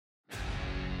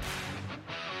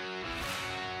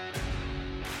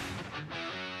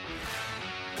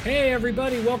Hey,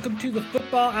 everybody. Welcome to the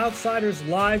Football Outsiders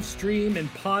live stream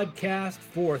and podcast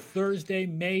for Thursday,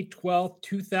 May 12th,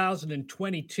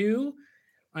 2022.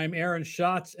 I'm Aaron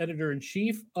Schatz,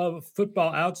 editor-in-chief of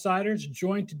Football Outsiders,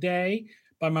 joined today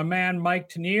by my man Mike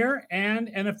Tanier and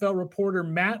NFL reporter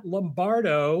Matt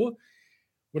Lombardo.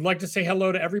 Would like to say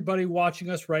hello to everybody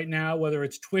watching us right now, whether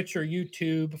it's Twitch or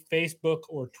YouTube, Facebook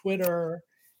or Twitter.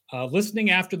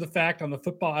 Listening after the fact on the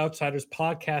Football Outsiders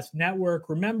Podcast Network.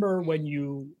 Remember, when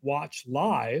you watch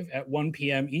live at 1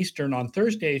 p.m. Eastern on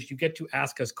Thursdays, you get to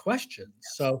ask us questions.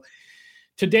 So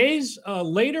today's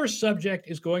later subject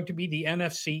is going to be the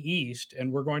NFC East, and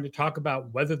we're going to talk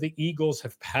about whether the Eagles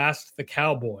have passed the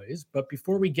Cowboys. But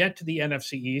before we get to the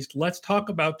NFC East, let's talk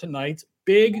about tonight's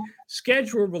big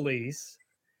schedule release,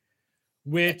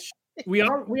 which we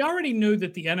already knew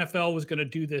that the NFL was going to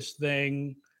do this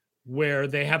thing where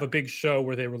they have a big show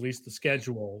where they release the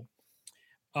schedule.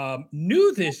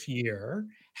 New this year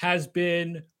has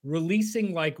been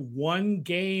releasing like one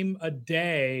game a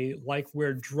day, like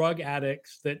we're drug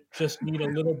addicts that just need a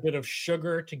little bit of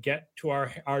sugar to get to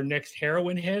our next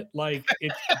heroin hit. Like,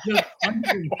 it's just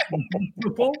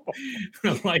unbelievable.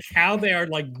 Like how they are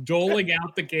like doling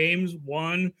out the games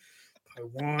one by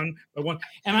one.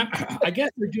 And I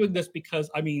guess they're doing this because,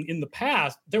 I mean, in the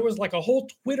past, there was like a whole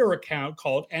Twitter account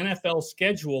called NFL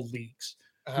Schedule Leaks,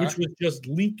 which was just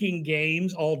leaking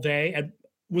games all day and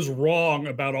was wrong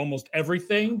about almost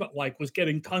everything, but like was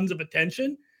getting tons of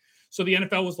attention. So the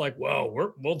NFL was like,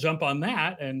 well, we'll jump on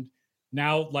that. And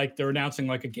now like they're announcing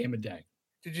like a game a day.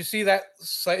 Did you see that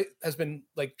site has been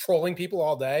like trolling people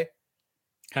all day?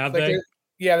 Have they?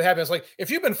 Yeah, they have. It's like, if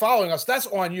you've been following us, that's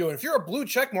on you. And if you're a blue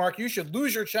check mark, you should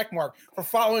lose your check mark for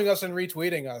following us and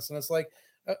retweeting us. And it's like,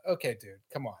 okay, dude,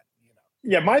 come on.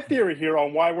 Yeah, my theory here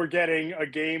on why we're getting a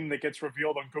game that gets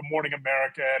revealed on Good Morning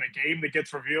America and a game that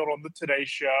gets revealed on the Today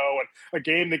Show and a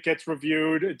game that gets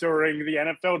reviewed during the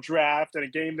NFL draft and a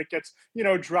game that gets,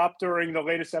 dropped during the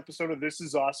latest episode of This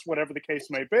Is Us, whatever the case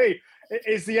may be,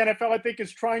 is the NFL, I think,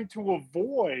 is trying to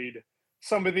avoid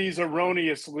some of these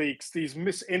erroneous leaks, these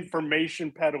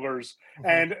misinformation peddlers.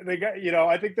 And they got,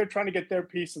 I think they're trying to get their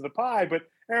piece of the pie. But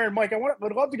Aaron, Mike,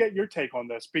 would love to get your take on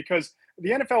this, because the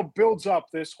NFL builds up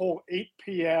this whole 8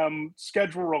 p.m.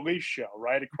 schedule release show,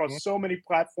 right, across so many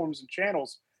platforms and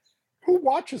channels. Who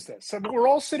watches this? I mean, we're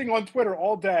all sitting on Twitter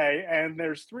all day, and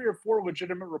there's 3 or 4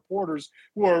 legitimate reporters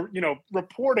who are,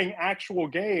 reporting actual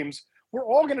games. We're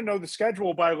all going to know the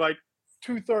schedule by like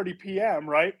 2:30 p.m.,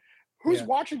 right? Who's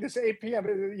watching this 8 p.m.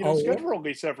 Schedule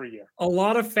release every year? A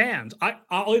lot of fans.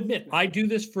 I'll admit, I do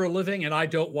this for a living, and I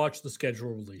don't watch the schedule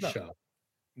release show.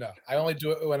 No, I only do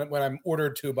it when I'm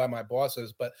ordered to by my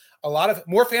bosses. But a lot of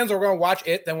more fans are going to watch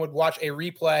it than would watch a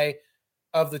replay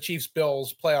of the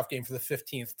Chiefs-Bills playoff game for the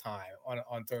 15th time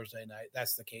on Thursday night.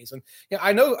 That's the case. And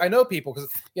I know people, because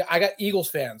I got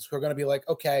Eagles fans who are going to be like,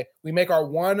 okay, we make our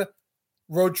one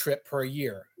road trip per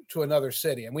year to another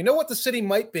city, and we know what the city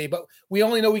might be, but we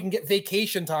only know we can get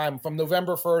vacation time from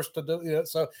November 1st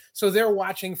to so they're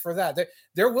watching for that.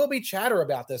 There will be chatter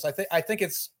about this. I think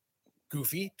it's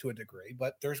goofy to a degree,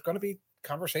 but there's going to be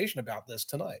conversation about this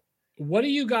tonight. What do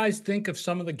you guys think of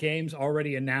some of the games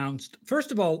already announced?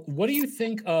 First of all, what do you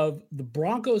think of the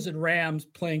Broncos and Rams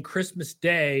playing Christmas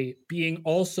Day being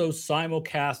also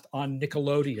simulcast on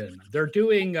Nickelodeon? They're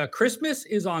doing Christmas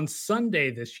is on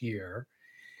Sunday this year.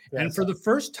 And for the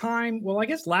first time, well, I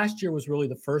guess last year was really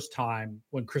the first time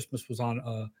when Christmas was on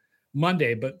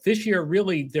Monday, but this year,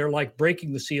 really, they're like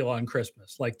breaking the seal on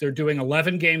Christmas. Like they're doing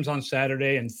 11 games on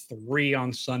Saturday and 3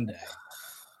 on Sunday.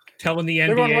 Telling the NBA.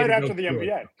 They're going right after the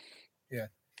NBA.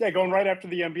 Yeah, going right after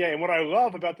the NBA. And what I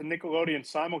love about the Nickelodeon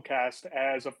simulcast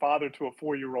as a father to a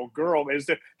 4-year-old girl is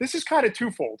that this is kind of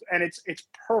twofold, and it's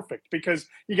perfect because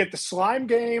you get the slime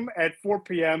game at 4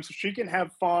 p.m. so she can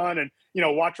have fun and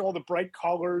watch all the bright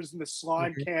colors and the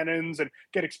slime cannons and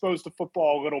get exposed to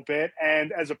football a little bit.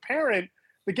 And as a parent,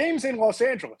 the game's in Los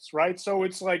Angeles, right? So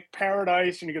it's like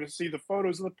paradise, and you're going to see the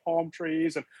photos of the palm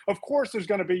trees. And of course, there's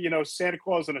going to be, Santa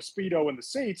Claus in a Speedo in the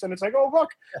seats. And it's like, oh, look,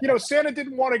 Santa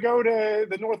didn't want to go to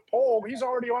the North Pole. He's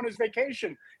already on his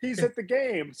vacation. He's at the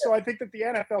game. So I think that the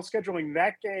NFL scheduling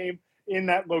that game in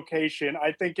that location,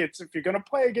 I think if you're going to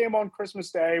play a game on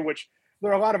Christmas Day, which there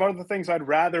are a lot of other things I'd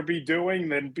rather be doing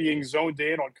than being zoned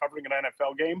in on covering an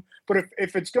NFL game. But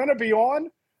if it's going to be on,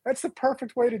 that's the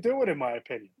perfect way to do it, in my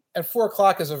opinion. And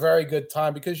 4:00 is a very good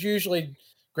time because usually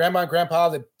grandma and grandpa,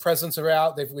 the presents are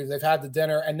out, they've had the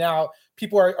dinner, and now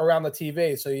people are around the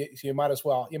TV. So you might as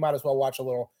well watch a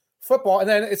little football. And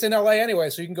then it's in LA anyway,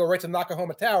 so you can go right to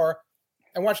Nakahoma Tower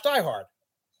and watch Die Hard.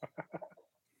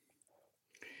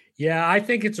 Yeah, I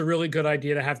think it's a really good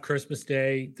idea to have Christmas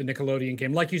Day, the Nickelodeon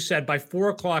game. Like you said, by 4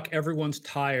 o'clock, everyone's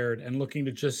tired and looking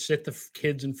to just sit the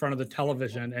kids in front of the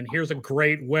television. And here's a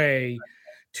great way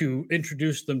to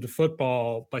introduce them to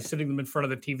football by sitting them in front of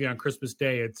the TV on Christmas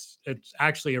Day. It's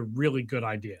actually a really good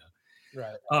idea.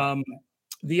 Right.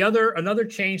 Another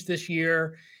change this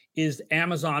year is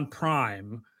Amazon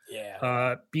Prime.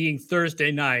 Yeah. Being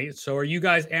Thursday night. So are you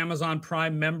guys Amazon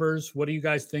Prime members? What do you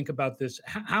guys think about this?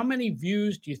 How many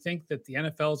views do you think that the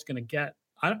NFL is going to get?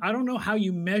 I don't know how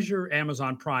you measure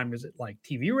Amazon Prime. Is it like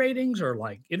TV ratings or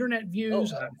like internet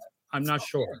views? I'm not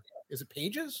sure. Is it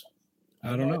pages?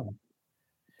 I don't know.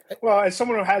 Well, as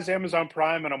someone who has Amazon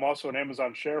Prime and I'm also an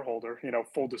Amazon shareholder,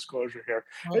 full disclosure here.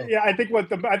 Oh. Yeah, I think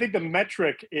the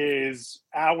metric is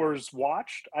hours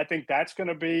watched. I think that's going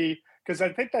to be, because I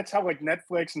think that's how like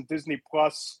Netflix and Disney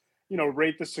Plus,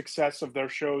 rate the success of their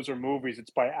shows or movies.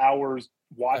 It's by hours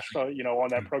watched, on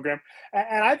that program.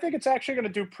 And I think it's actually going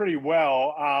to do pretty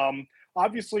well.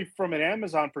 Obviously, from an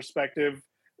Amazon perspective,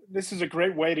 this is a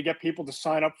great way to get people to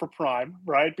sign up for Prime,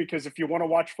 right? Because if you want to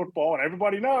watch football, and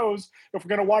everybody knows, if we're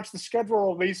going to watch the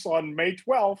schedule release on May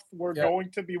 12th, we're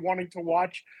going to be wanting to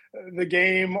watch the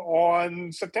game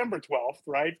on September 12th,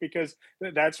 right? Because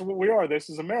that's what we are. This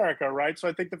is America, right? So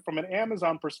I think that from an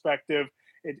Amazon perspective,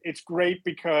 it's great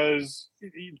because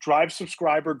it drives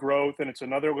subscriber growth and it's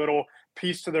another little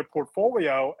piece to their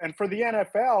portfolio. And for the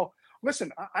NFL,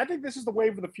 listen, I think this is the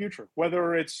wave of the future,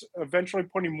 whether it's eventually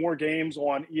putting more games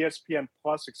on ESPN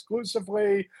Plus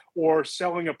exclusively or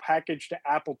selling a package to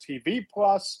Apple TV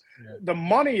Plus. Yeah. The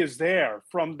money is there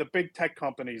from the big tech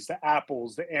companies, the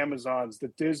Apples, the Amazons, the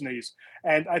Disneys.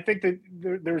 And I think that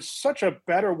there's such a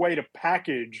better way to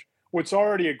package what's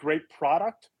already a great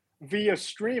product via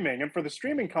streaming. And for the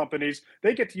streaming companies,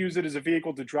 they get to use it as a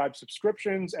vehicle to drive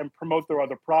subscriptions and promote their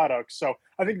other products. So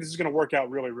I think this is going to work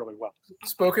out really, really well.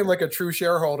 Spoken like a true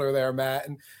shareholder there, Matt.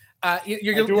 And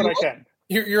you're doing what I can.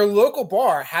 Your local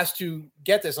bar has to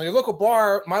get this. Now, your local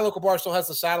bar, my local bar still has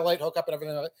the satellite hookup and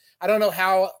everything. I don't know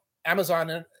how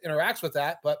Amazon interacts with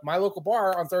that, but my local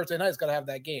bar on Thursday night is going to have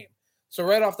that game. So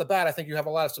right off the bat, I think you have a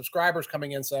lot of subscribers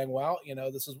coming in saying, well,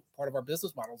 this is part of our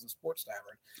business model as a sports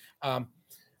tavern.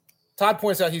 Todd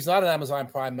points out he's not an Amazon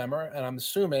Prime member, and I'm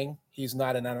assuming he's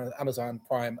not an Amazon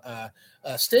Prime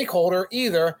stakeholder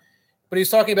either, but he's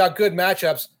talking about good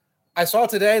matchups. I saw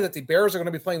today that the Bears are going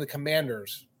to be playing the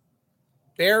Commanders.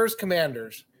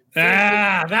 Bears-Commanders.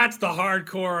 That's the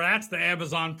hardcore. That's the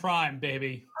Amazon Prime,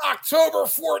 baby. October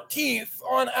 14th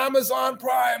on Amazon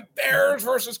Prime. Bears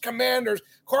versus Commanders.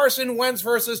 Carson Wentz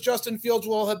versus Justin Fields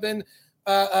will have been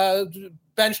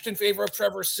benched in favor of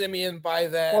Trevor Siemian by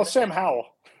then. Well, Sam Howell.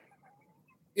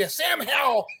 Yeah, Sam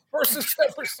Howell versus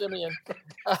Trevor Siemian.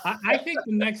 I think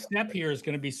the next step here is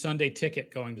going to be Sunday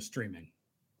Ticket going to streaming.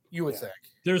 You would think.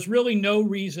 There's really no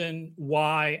reason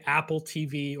why Apple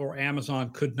TV or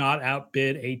Amazon could not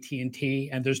outbid AT&T,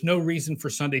 and there's no reason for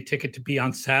Sunday Ticket to be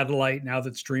on satellite now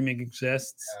that streaming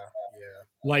exists. Yeah.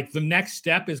 Like the next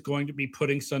step is going to be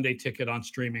putting Sunday Ticket on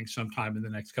streaming sometime in the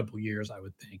next couple of years, I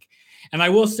would think. And I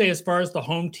will say, as far as the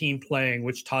home team playing,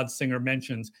 which Todd Singer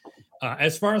mentions,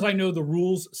 as far as I know, the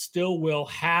rules still will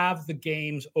have the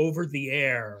games over the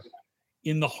air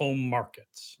in the home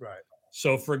markets. Right.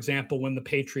 So, for example, when the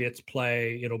Patriots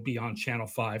play, it'll be on Channel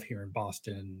 5 here in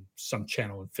Boston, some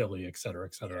channel in Philly, et cetera,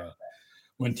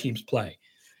 when teams play.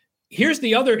 Here's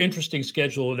the other interesting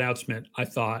schedule announcement, I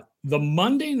thought. The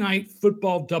Monday Night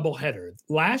Football doubleheader.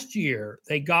 Last year,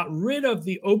 they got rid of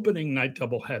the opening night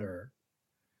doubleheader,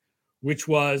 which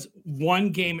was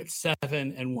one game at 7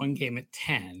 and one game at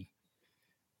 10.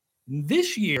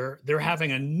 This year, they're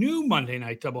having a new Monday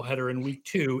night doubleheader in week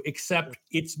 2, except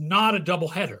it's not a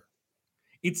doubleheader.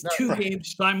 It's two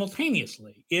games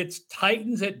simultaneously. It's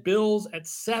Titans at Bills at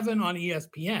 7 on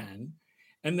ESPN,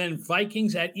 and then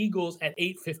Vikings at Eagles at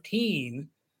 8:15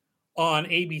 on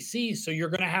ABC. So you're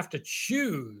going to have to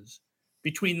choose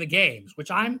between the games,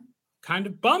 which I'm kind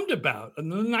of bummed about.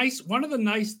 And one of the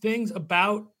nice things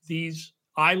about these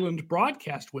island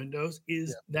broadcast windows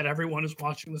is that everyone is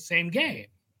watching the same game.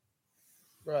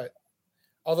 Right.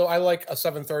 Although I like a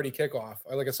 7:30 kickoff.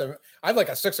 I'd like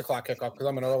a 6 o'clock kickoff because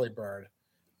I'm an early bird.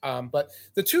 But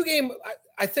the 2-game,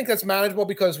 I think that's manageable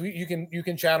because you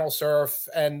can channel surf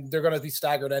and they're going to be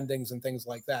staggered endings and things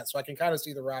like that. So I can kind of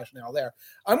see the rationale there.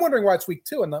 I'm wondering why it's week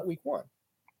 2 and not week 1.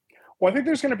 Well, I think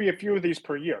there's going to be a few of these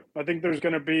per year. I think there's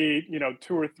going to be,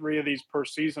 2 or 3 of these per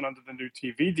season under the new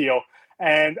TV deal.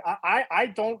 And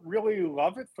I don't really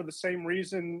love it for the same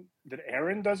reason that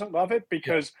Aaron doesn't love it,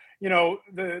 because,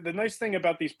 the nice thing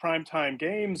about these primetime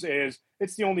games is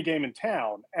it's the only game in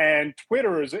town. And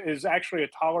Twitter is actually a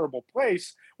tolerable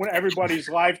place when everybody's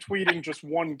live tweeting just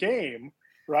one game,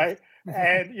 right?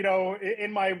 And,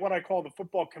 in my, what I call the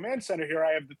football command center here,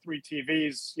 I have the 3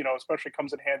 TVs, especially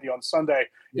comes in handy on Sunday,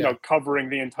 covering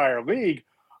the entire league.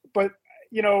 But,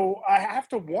 I have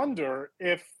to wonder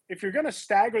if you're going to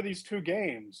stagger these 2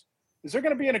 games, is there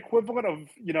going to be an equivalent of,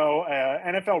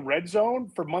 NFL Red Zone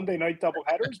for Monday night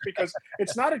doubleheaders? Because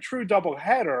it's not a true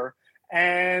doubleheader.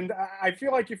 And I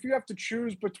feel like if you have to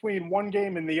choose between one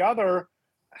game and the other,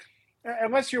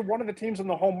 unless you're one of the teams in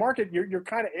the home market, you're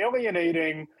kind of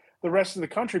alienating the rest of the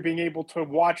country being able to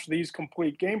watch these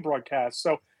complete game broadcasts.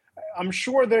 So I'm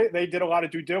sure they did a lot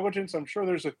of due diligence. I'm sure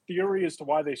there's a theory as to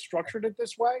why they structured it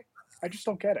this way. I just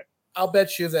don't get it. I'll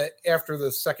bet you that after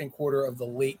the second quarter of the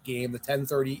late game, the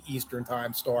 10:30 Eastern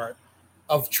time start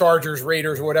of Chargers,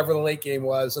 Raiders, or whatever the late game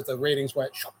was, that the ratings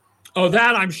went. Oh,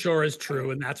 that I'm sure is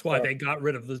true, and that's why they got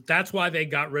rid of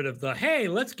the. Hey,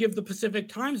 let's give the Pacific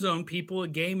time zone people a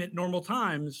game at normal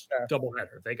times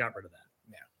doubleheader. They got rid of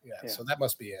that. Yeah. So that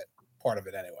must be it. Part of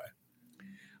it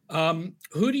anyway.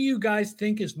 Who do you guys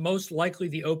think is most likely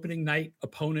the opening night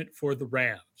opponent for the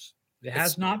Rams? It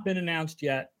has not been announced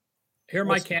yet. Here are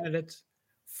my candidates: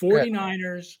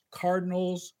 49ers,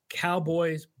 Cardinals,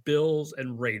 Cowboys, Bills,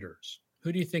 and Raiders.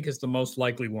 Who do you think is the most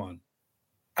likely one?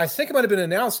 I think it might have been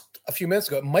announced a few minutes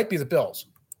ago. It might be the Bills.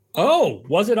 Oh,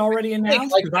 was it already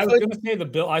announced? I was going to say the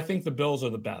Bill. I think the Bills are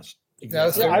the best.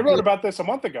 Exactly. I wrote about this a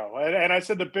month ago, and I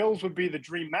said the Bills would be the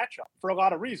dream matchup for a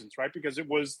lot of reasons, right? Because it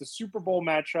was the Super Bowl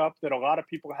matchup that a lot of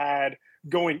people had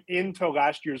going into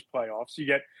last year's playoffs. You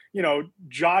get,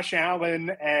 Josh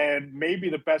Allen and maybe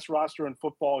the best roster in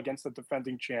football against the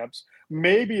defending champs,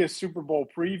 maybe a Super Bowl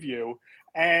preview.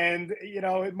 And,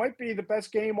 it might be the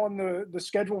best game on the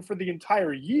schedule for the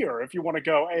entire year. If you want to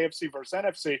go AFC versus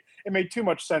NFC, it made too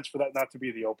much sense for that not to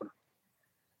be the opener.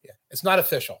 Yeah, it's not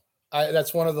official.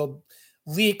 That's one of the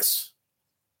leaks,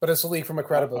 but it's a leak from a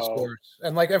credible source.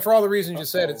 And for all the reasons you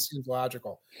said, it seems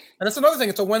logical. And that's another thing.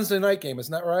 It's a Wednesday night game.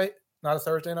 Isn't that right? Not a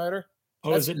Thursday nighter?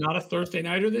 Oh, is it not a Thursday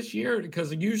nighter this year?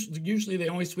 Because usually they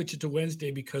only switch it to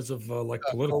Wednesday because of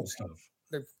political stuff.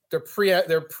 They're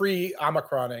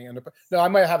pre-Omicroning. And no, I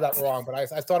might have that wrong, but I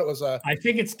thought it was I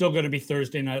think it's still going to be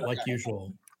Thursday night like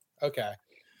usual. Okay.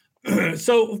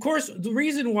 So, of course, the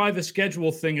reason why the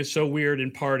schedule thing is so weird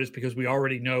in part is because we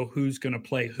already know who's going to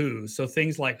play who. So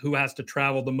things like who has to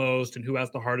travel the most and who has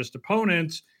the hardest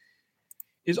opponents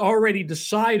is already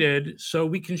decided. So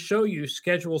we can show you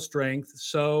schedule strength.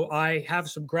 So I have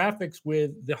some graphics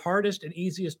with the hardest and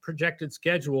easiest projected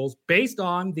schedules based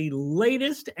on the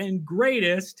latest and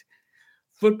greatest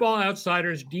Football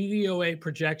Outsiders DVOA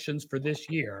projections for this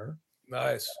year.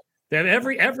 Nice. That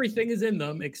everything is in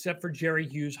them except for Jerry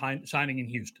Hughes signing in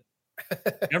Houston.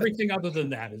 Everything other than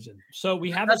that is in them. So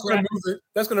we have that's going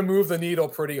to move the needle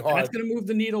pretty hard. That's going to move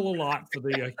the needle a lot for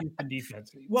the Houston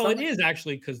defense. Well, it is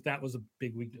actually because that was a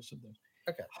big weakness of them.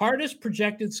 Okay. Hardest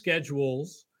projected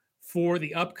schedules for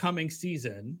the upcoming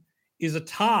season is a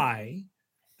tie.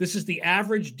 This is the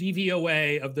average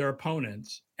DVOA of their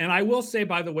opponents. And I will say,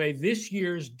 by the way, this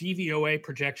year's DVOA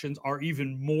projections are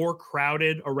even more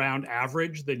crowded around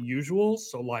average than usual.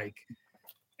 So,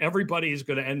 everybody is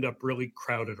going to end up really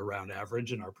crowded around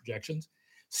average in our projections.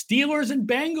 Steelers and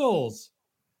Bengals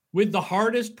with the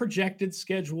hardest projected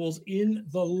schedules in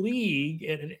the league.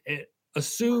 It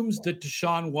assumes that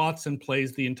Deshaun Watson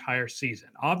plays the entire season.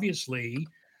 Obviously,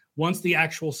 once the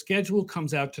actual schedule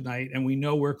comes out tonight and we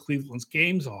know where Cleveland's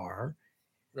games are,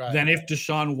 then if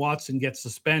Deshaun Watson gets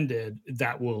suspended,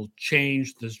 that will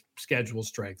change the schedule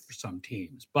strength for some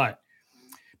teams. But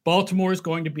Baltimore is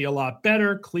going to be a lot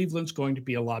better. Cleveland's going to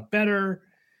be a lot better.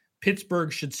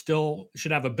 Pittsburgh should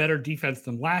have a better defense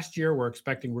than last year. We're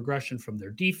expecting regression from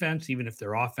their defense, even if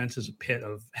their offense is a pit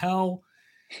of hell.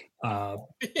 The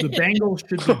Bengals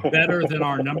should be better than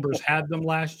our numbers had them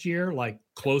last year,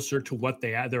 closer to what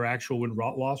their actual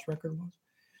win-loss record was.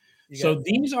 So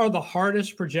these are the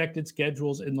hardest projected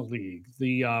schedules in the league.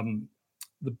 The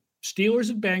Steelers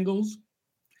and Bengals,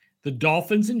 the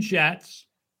Dolphins and Jets,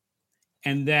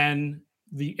 and then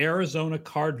the Arizona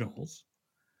Cardinals.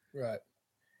 Right.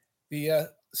 The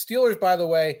Steelers, by the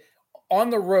way, on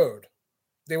the road,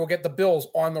 they will get the Bills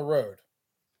on the road.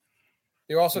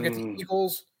 They also get the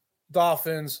Eagles,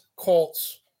 Dolphins,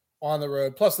 Colts on the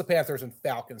road, plus the Panthers and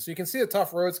Falcons. So you can see the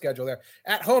tough road schedule there.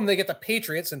 At home, they get the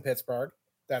Patriots in Pittsburgh.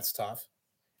 That's tough.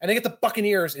 And they get the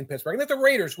Buccaneers in Pittsburgh. And then the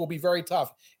Raiders will be very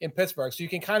tough in Pittsburgh. So you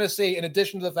can kind of see, in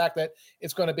addition to the fact that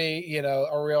it's going to be,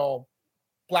 a real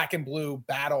black and blue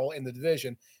battle in the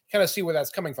division, kind of see where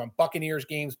that's coming from. Buccaneers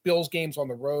games, Bills games on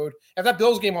the road. If that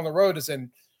Bills game on the road is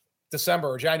in December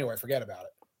or January, forget about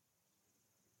it.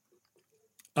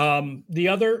 The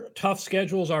other tough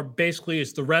schedules are basically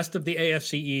it's the rest of the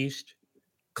AFC East,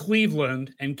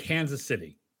 Cleveland, and Kansas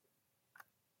City.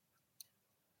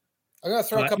 I'm going to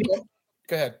throw a couple.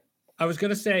 Go ahead. I was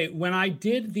going to say, when I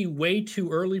did the way too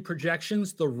early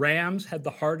projections, the Rams had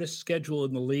the hardest schedule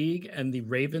in the league and the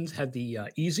Ravens had the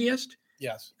easiest.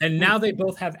 Yes. And now they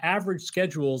both have average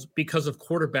schedules because of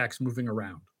quarterbacks moving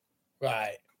around.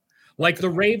 Right. Like the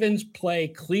Ravens play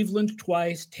Cleveland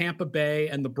twice, Tampa Bay,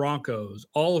 and the Broncos,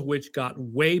 all of which got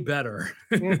way better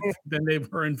than they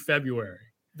were in February.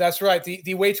 That's right.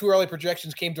 The way too early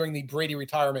projections came during the Brady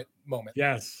retirement moment.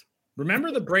 Yes.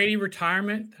 Remember the Brady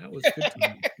retirement? That was good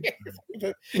time.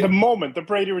 The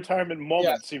Brady retirement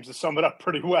moment seems to sum it up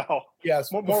pretty well.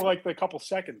 Yes. More like the couple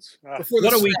seconds.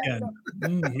 What a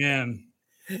weekend. Man.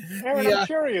 Aaron, I'm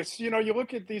curious, you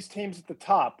look at these teams at the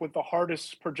top with the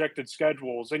hardest projected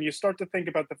schedules, and you start to think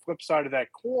about the flip side of that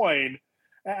coin.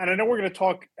 And I know we're going to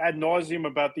talk ad nauseum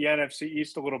about the NFC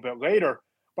East a little bit later,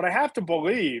 but I have to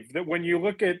believe that when you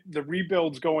look at the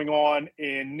rebuilds going on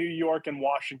in New York and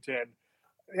Washington,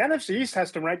 the NFC East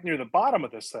has to rank near the bottom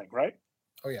of this thing, right?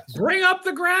 Oh, yes. Bring up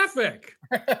the graphic.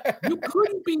 You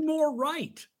couldn't be more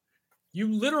right. You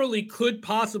literally could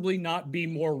possibly not be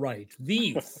more right.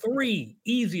 The three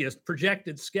easiest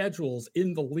projected schedules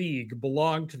in the league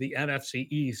belong to the NFC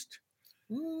East.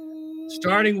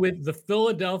 Starting with the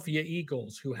Philadelphia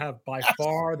Eagles, who have by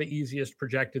far the easiest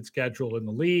projected schedule in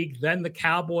the league. Then the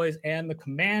Cowboys and the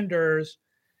Commanders.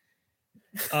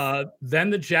 Then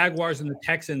the Jaguars and the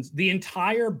Texans. The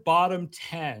entire bottom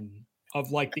 10 of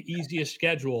like the easiest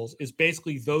schedules is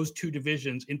basically those two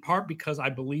divisions, in part because I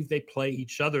believe they play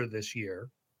each other this year.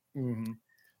 Mm-hmm.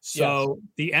 So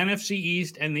the NFC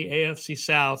East and the AFC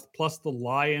South plus the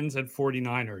Lions and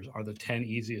 49ers are the 10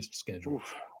 easiest schedules.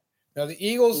 Now the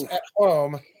Eagles at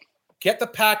home get the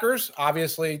Packers,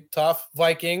 obviously tough.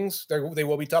 Vikings, they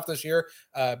will be tough this year.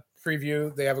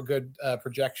 Preview, they have a good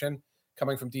projection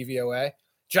coming from DVOA.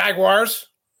 Jaguars,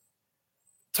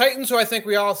 Titans, who I think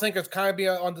we all think is kind of be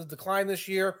on the decline this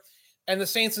year, and the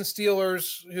Saints and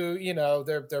Steelers, who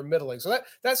they're middling. So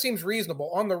that seems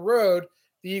reasonable. On the road,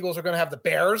 the Eagles are going to have the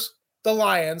Bears, the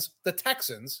Lions, the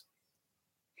Texans,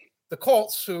 the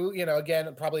Colts, who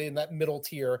again probably in that middle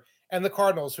tier, and the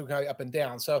Cardinals, who kind of up and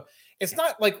down. So it's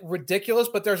not like ridiculous,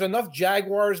 but there's enough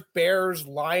Jaguars, Bears,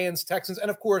 Lions, Texans,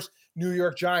 and of course New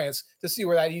York Giants to see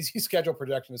where that easy schedule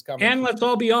projection is coming. And let's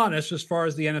all be honest, as far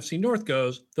as the NFC North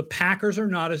goes, the Packers are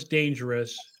not as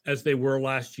dangerous as they were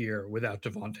last year without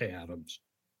Devontae Adams.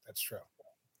 That's true.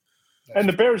 And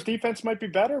the Bears defense might be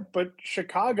better, but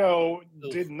Chicago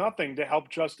did nothing to help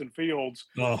Justin Fields,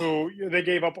 who they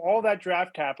gave up all that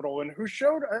draft capital and who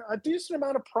showed a decent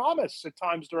amount of promise at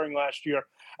times during last year.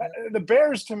 The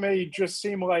Bears, to me, just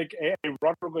seem like a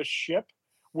rudderless ship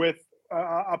with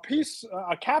a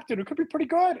captain who could be pretty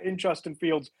good in Justin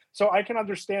Fields. So I can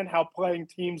understand how playing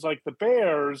teams like the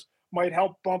Bears might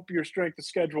help bump your strength of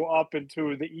schedule up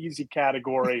into the easy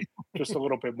category just a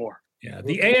little bit more. Yeah,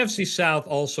 the AFC South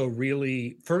also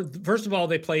really, first of all,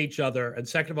 they play each other. And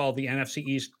second of all, the NFC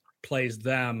East plays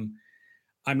them.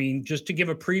 I mean, just to give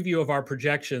a preview of our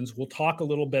projections, we'll talk a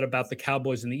little bit about the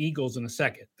Cowboys and the Eagles in a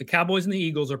second. The Cowboys and the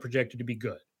Eagles are projected to be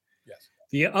good. Yes.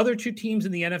 The other two teams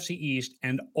in the NFC East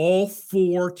and all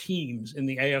four teams in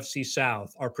the AFC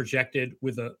South are projected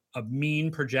with a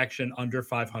mean projection under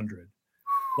 500.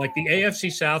 Like the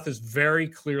AFC South is very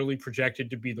clearly projected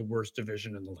to be the worst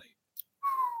division in the league.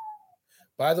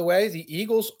 By the way, the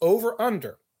Eagles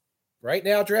over-under right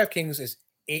now, DraftKings is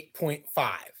 8.5.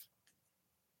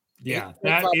 Yeah,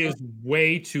 that is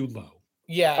way too low.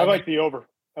 Yeah. I like the over.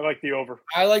 I like the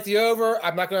over.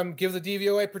 I'm not going to give the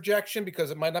DVOA projection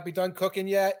because it might not be done cooking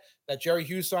yet. That Jerry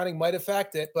Hughes signing might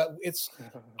affect it, but it's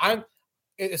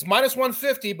minus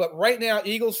 150. But right now,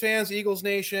 Eagles fans, Eagles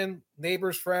Nation,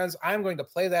 neighbors, friends, I'm going to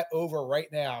play that over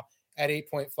right now at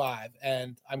 8.5,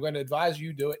 and I'm going to advise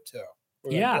you do it too.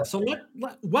 Yeah. So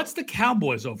what's the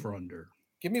Cowboys over under?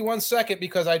 Give me 1 second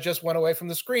because I just went away from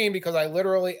the screen because I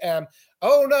literally am.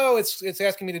 Oh no, it's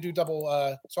asking me to do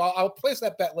double. So I'll place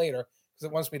that bet later because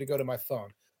it wants me to go to my phone.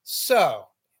 So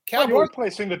Cowboys, you're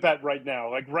placing the bet right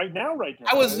now, like right now.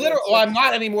 I was literally. Well, I'm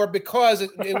not anymore because it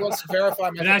wants to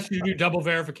verify my. It asks you to do double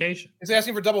verification. It's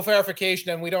asking for double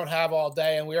verification, and we don't have all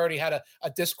day, and we already had a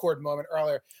Discord moment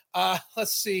earlier.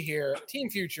 Let's see here. Team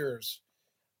futures.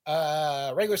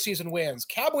 Regular season wins.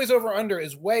 Cowboys over under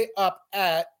is way up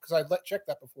at, because I checked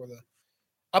that before,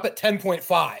 up at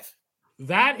 10.5.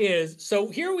 That is, so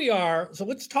here we are. So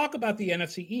let's talk about the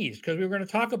NFC East, because we were going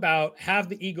to talk about have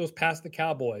the Eagles pass the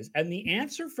Cowboys. And the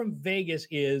answer from Vegas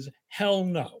is hell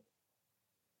no.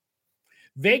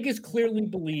 Vegas clearly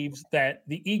believes that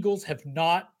the Eagles have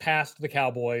not passed the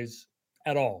Cowboys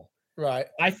at all. Right.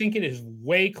 I think it is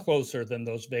way closer than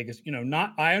those Vegas,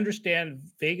 I understand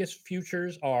Vegas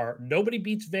futures are nobody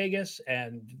beats Vegas,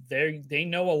 and they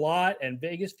know a lot, and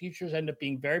Vegas futures end up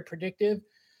being very predictive.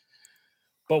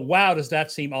 But wow, does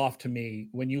that seem off to me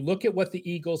when you look at what the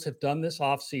Eagles have done this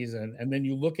offseason, and then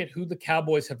you look at who the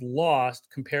Cowboys have lost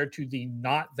compared to the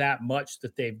not that much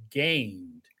that they've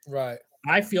gained. Right.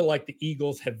 I feel like the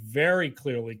Eagles have very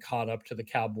clearly caught up to the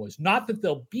Cowboys. Not that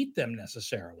they'll beat them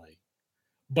necessarily,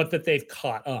 but that they've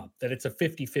caught up, that it's a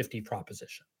 50-50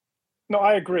 proposition. No,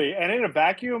 I agree. And in a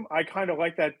vacuum, I kind of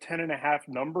like that 10.5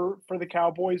 number for the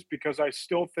Cowboys, because I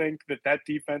still think that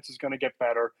defense is going to get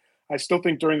better. I still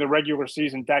think during the regular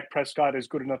season, Dak Prescott is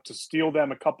good enough to steal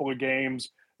them a couple of games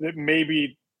that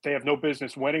maybe they have no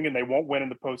business winning, and they won't win in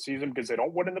the postseason because they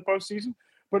don't win in the postseason.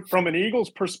 But from an Eagles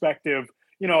perspective,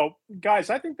 guys,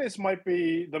 I think this might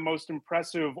be the most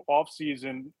impressive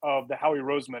offseason of the Howie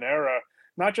Roseman era,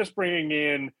 not just bringing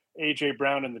in A.J.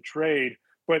 Brown in the trade,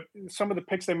 but some of the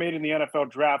picks they made in the NFL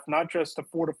draft, not just to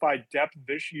fortify depth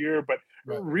this year, but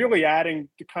really adding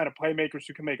the kind of playmakers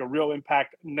who can make a real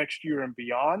impact next year and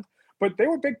beyond. But they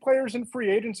were big players in free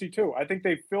agency too. I think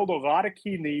they filled a lot of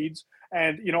key needs.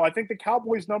 And, I think the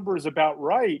Cowboys number is about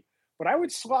right, but I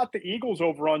would slot the Eagles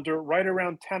over under right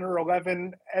around 10 or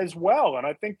 11 as well. And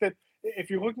I think that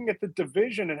if you're looking at the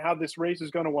division and how this race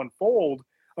is going to unfold,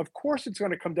 of course it's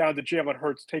going to come down to Jalen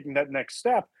Hurts taking that next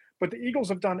step. But the Eagles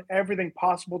have done everything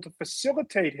possible to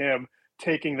facilitate him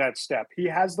taking that step. He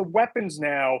has the weapons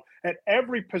now at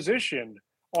every position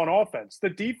on offense. The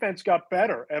defense got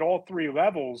better at all three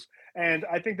levels. And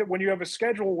I think that when you have a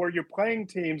schedule where you're playing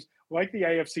teams like the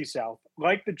AFC South,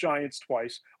 like the Giants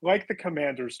twice, like the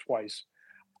Commanders twice,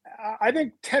 I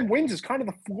think 10 wins is kind of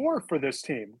the floor for this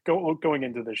team going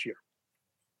into this year.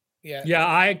 Yeah,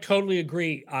 I totally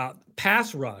agree.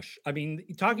 Pass rush. I mean,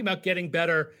 talking about getting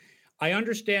better, I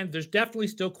understand there's definitely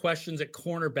still questions at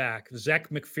cornerback. Zech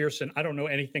McPherson, I don't know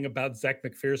anything about Zech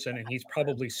McPherson, and he's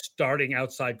probably starting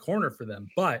outside corner for them.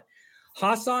 But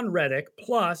Hassan Reddick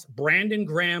plus Brandon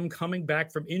Graham coming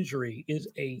back from injury is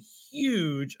a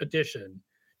huge addition,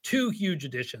 2 huge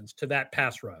additions to that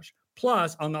pass rush.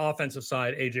 Plus, on the offensive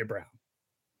side, A.J. Brown.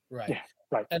 Right. Yeah,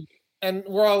 right. And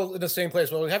we're all in the same place.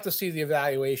 Well, we have to see the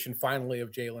evaluation finally of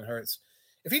Jalen Hurts.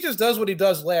 If he just does what he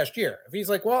does last year, if he's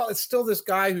like, well, it's still this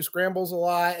guy who scrambles a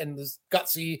lot and is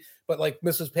gutsy, but like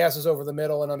misses passes over the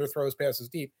middle and underthrows passes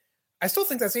deep, I still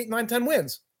think that's 8, 9, 10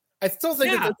 wins. I still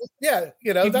think, if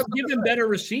you give him better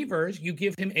receivers, you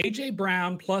give him A.J.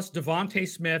 Brown plus Devontae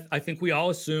Smith. I think we all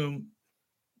assume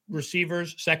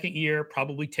receivers, second year,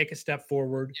 probably take a step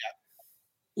forward.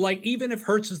 Yeah. Like, even if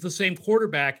Hurts is the same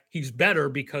quarterback, he's better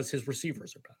because his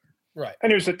receivers are better. Right.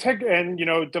 And it was a tick, and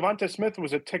Devonta Smith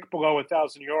was a tick below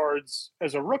 1,000 yards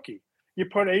as a rookie. You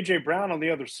put A.J. Brown on the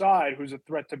other side, who's a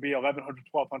threat to be 1,100,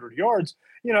 1,200 yards.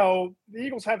 The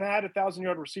Eagles haven't had a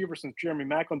 1,000-yard receiver since Jeremy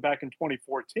Maclin back in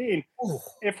 2014. Ooh.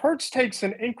 If Hurts takes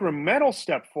an incremental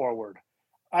step forward,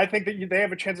 I think that they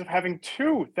have a chance of having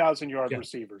 2 1,000-yard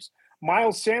receivers.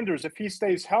 Miles Sanders, if he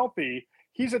stays healthy,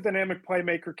 he's a dynamic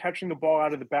playmaker catching the ball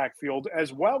out of the backfield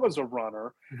as well as a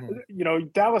runner. Mm-hmm.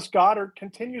 Dallas Goedert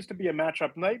continues to be a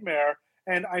matchup nightmare.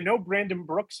 And I know Brandon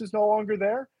Brooks is no longer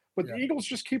there, but the Eagles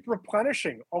just keep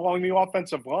replenishing along the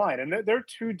offensive line. And they're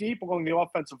 2 deep along the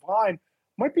offensive line,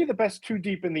 might be the best 2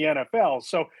 deep in the NFL.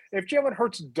 So if Jalen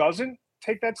Hurts doesn't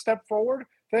take that step forward,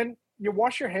 then you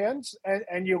wash your hands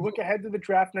and you look ahead to the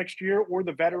draft next year or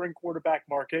the veteran quarterback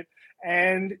market,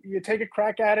 and you take a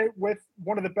crack at it with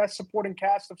one of the best supporting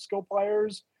cast of skill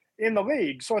players in the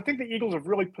league. So I think the Eagles have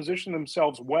really positioned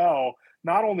themselves well,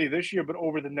 not only this year, but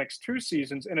over the next 2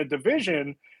 seasons in a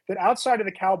division that outside of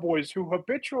the Cowboys, who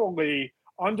habitually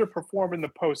underperform in the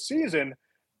postseason,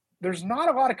 there's not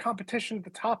a lot of competition at the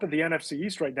top of the NFC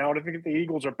East right now. And I think the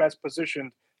Eagles are best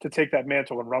positioned to take that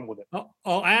mantle and run with it.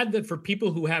 I'll add that for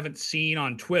people who haven't seen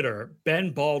on Twitter,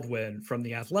 Ben Baldwin from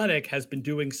The Athletic has been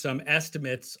doing some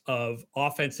estimates of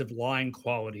offensive line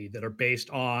quality that are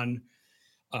based on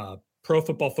Pro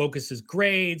Football Focus's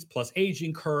grades plus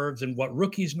aging curves and what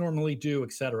rookies normally do,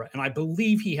 et cetera. And I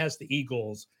believe he has the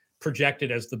Eagles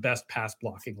projected as the best pass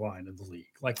blocking line in the league.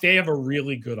 Like, they have a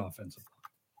really good offensive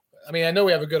line. I mean, I know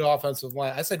we have a good offensive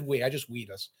line. I said I just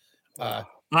weed us.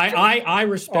 I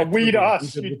respect. Weed Purdue.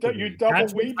 us. You double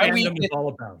That's what weed. fandom is all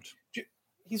about.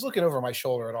 He's looking over my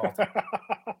shoulder at all times.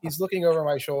 He's looking over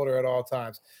my shoulder at all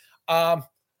times.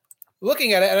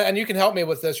 Looking at it, and you can help me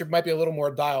with this. You might be a little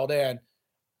more dialed in.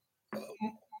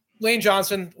 Lane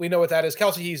Johnson, we know what that is.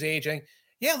 Kelsey, he's aging.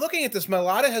 Yeah, looking at this,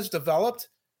 Mailata has developed.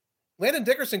 Landon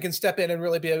Dickerson can step in and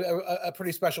really be a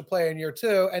pretty special player in year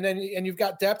 2. And then you've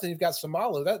got depth and you've got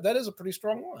Samalu. That is a pretty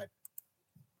strong line.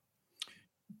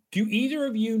 Do either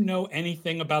of you know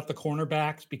anything about the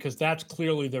cornerbacks? Because that's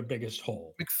clearly their biggest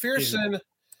hole. McPherson.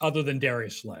 Other than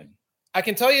Darius Slay. I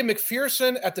can tell you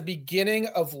McPherson at the beginning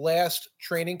of last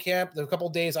training camp, the couple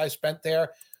of days I spent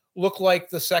there, looked like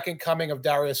the second coming of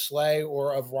Darius Slay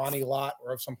or of Ronnie Lott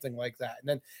or of something like that. And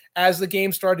then as the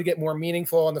game started to get more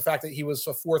meaningful and the fact that he was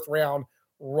a 4th round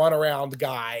runaround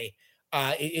guy,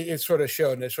 it sort of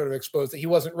showed and it sort of exposed that he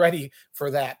wasn't ready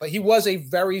for that. But he was a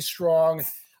very strong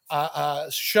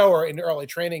shower in early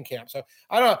training camp. So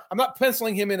I don't know. I'm not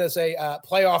penciling him in as a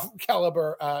playoff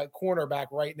caliber cornerback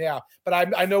right now, but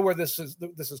I know where this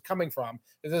is coming from.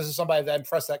 This is somebody that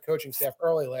impressed that coaching staff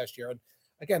early last year. And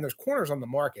again, there's corners on the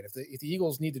market. If the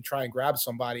Eagles need to try and grab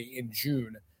somebody in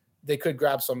June, they could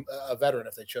grab a veteran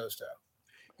if they chose to.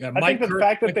 Yeah, I think the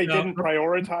fact that they didn't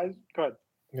prioritize. Go ahead.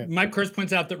 Yeah. Mike Kurtz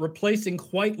points out that replacing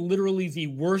quite literally the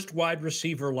worst wide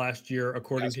receiver last year,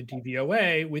 according to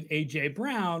DVOA, with A.J.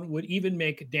 Brown would even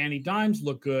make Danny Dimes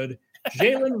look good.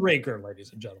 Jalen Reagor,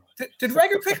 ladies and gentlemen. Did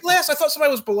Reagor pick last? I thought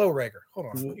somebody was below Reagor. Hold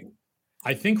on.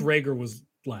 I think Reagor was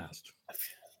last.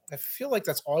 I feel like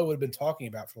that's all I would have been talking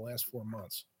about for the last 4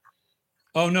 months.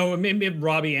 Oh, no, maybe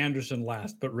Robbie Anderson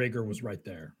last, but Reagor was right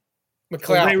there.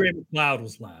 McLeod. Ray McLeod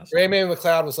was last. Ray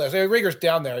McLeod was last. Reagor's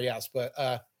down there, yes, but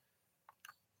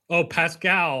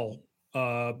Pascal.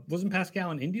 Wasn't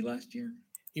Pascal in Indy last year?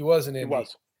 He was in Indy.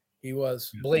 He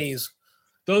was. Blaze.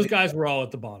 Those guys were all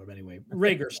at the bottom anyway.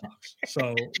 Reagor sucks.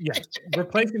 So, yes,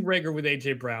 replacing Reagor with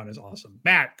A.J. Brown is awesome.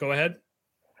 Matt, go ahead.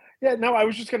 Yeah, no, I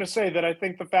was just going to say that I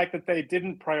think the fact that they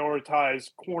didn't prioritize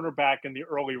cornerback in the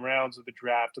early rounds of the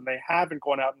draft and they haven't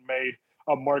gone out and made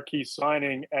a marquee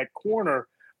signing at corner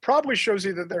probably shows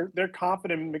you that they're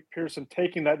confident in McPherson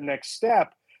taking that next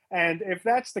step. And if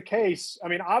that's the case, I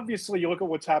mean, obviously you look at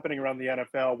what's happening around the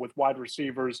NFL with wide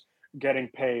receivers getting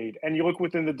paid, and you look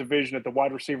within the division at the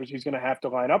wide receivers he's going to have to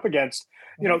line up against.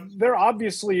 You know, they're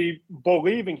obviously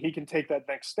believing he can take that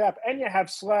next step. And you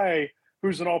have Slay,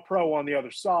 who's an all-pro on the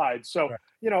other side. So,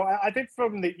 you know, I think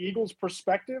from the Eagles'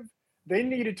 perspective, they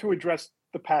needed to address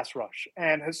the pass rush.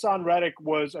 And Hassan Reddick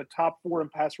was a top 4 in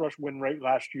pass rush win rate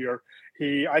last year.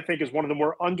 He, I think, is one of the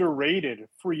more underrated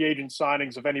free agent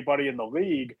signings of anybody in the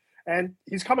league. And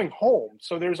he's coming home.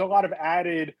 So there's a lot of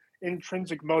added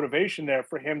intrinsic motivation there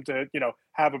for him to, you know,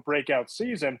 have a breakout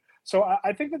season. So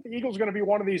I think that the Eagles are going to be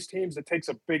one of these teams that takes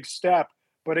a big step.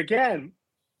 But again,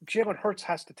 Jalen Hurts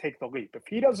has to take the leap. If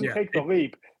he doesn't take the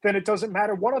leap, then it doesn't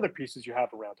matter what other pieces you have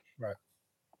around him. Right.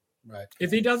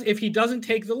 If he doesn't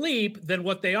take the leap, then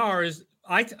what they are is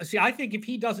I think if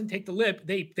he doesn't take the leap,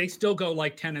 they still go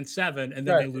like 10-7 and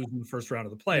then they lose in the first round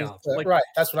of the playoffs. Like,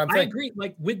 that's what I'm thinking. I agree.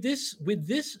 Like with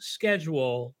this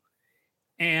schedule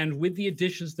and with the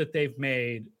additions that they've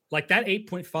made, like that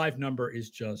 8.5 number is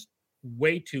just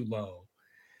way too low.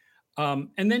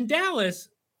 And then Dallas,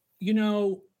 you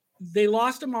know, they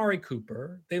lost Amari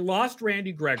Cooper. They lost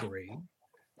Randy Gregory.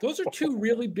 Those are two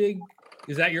really big.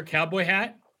 Is that your cowboy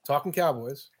hat? Talking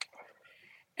Cowboys.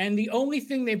 And the only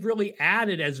thing they've really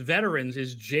added as veterans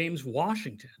is James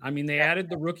Washington. I mean, they added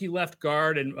the rookie left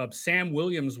guard, and Sam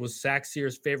Williams was Zach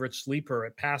Sear's favorite sleeper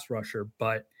at pass rusher,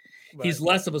 but he's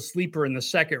less of a sleeper in the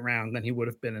second round than he would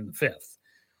have been in the fifth.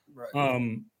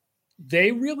 Right.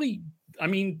 They really, I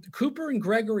mean, Cooper and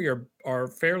Gregory are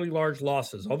fairly large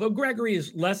losses, although Gregory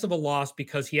is less of a loss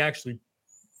because he actually,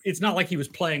 it's not like he was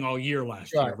playing all year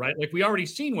last year, right? Like we already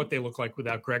seen what they look like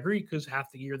without Gregory because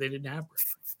half the year they didn't have Gregory.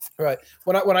 Right.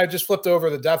 When I just flipped over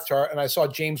the depth chart and I saw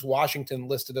James Washington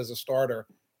listed as a starter,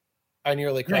 I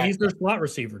nearly cracked. Yeah, he's their slot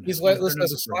receiver now. He's listed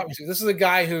as a slot receiver. This is a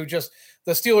guy who the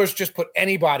Steelers just put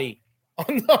anybody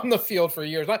on the field for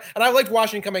years. And I liked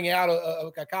Washington coming out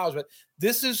of college, but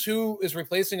this is who is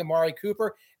replacing Amari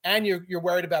Cooper. And you're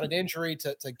worried about an injury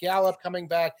to Gallup coming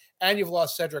back, and you've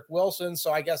lost Cedric Wilson.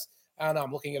 So I guess, I don't know,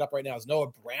 I'm looking it up right now. Is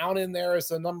Noah Brown in there as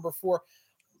the number 4?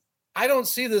 I don't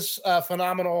see this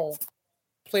phenomenal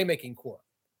playmaking core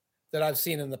that I've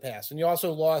seen in the past. And you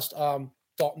also lost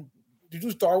Dalton. Did you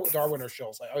lose Darwin or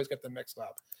Schultz? I always get them mixed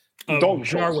up.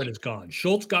 Darwin is gone.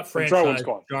 Schultz got franchised.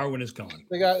 Darwin is gone.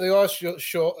 They lost Schultz.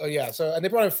 So and they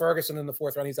brought in Ferguson in the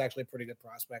 4th round. He's actually a pretty good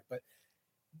prospect. But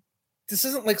this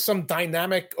isn't like some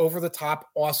dynamic, over the top,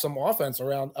 awesome offense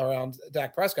around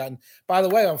Dak Prescott. And by the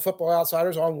way, on Football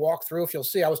Outsiders on walkthrough, if you'll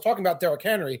see, I was talking about Derrick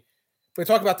Henry. We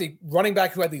talked about the running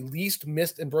back who had the least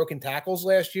missed and broken tackles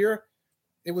last year.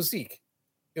 It was Zeke.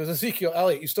 It was Ezekiel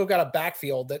Elliott. You still got a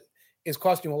backfield that is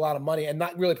costing you a lot of money and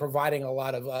not really providing a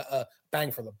lot of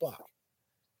bang for the buck.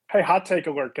 Hey, hot take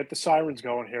alert. Get the sirens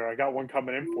going here. I got one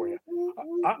coming in for you.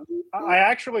 I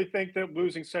actually think that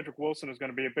losing Cedric Wilson is going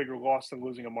to be a bigger loss than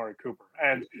losing Amari Cooper.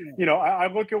 And, I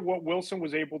look at what Wilson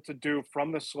was able to do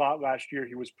from the slot last year.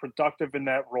 He was productive in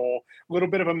that role, a little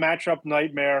bit of a matchup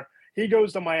nightmare. He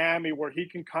goes to Miami where he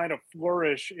can kind of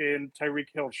flourish in Tyreek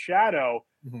Hill's shadow.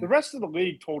 The rest of the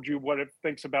league told you what it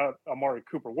thinks about Amari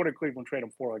Cooper. What did Cleveland trade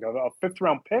him for? Like a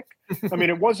fifth-round pick? I mean,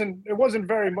 it wasn't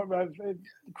very much.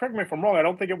 Correct me if I'm wrong. I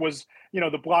don't think it was,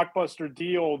 the blockbuster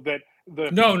deal that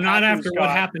the not after what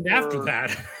happened after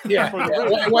that.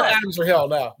 What Adams or Hill?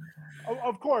 No.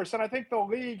 Of course, and I think the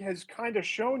league has kind of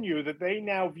shown you that they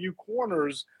now view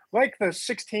corners like the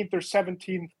 16th or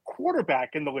 17th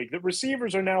quarterback in the league, that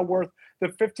receivers are now worth the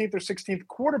 15th or 16th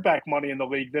quarterback money in the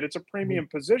league, that it's a premium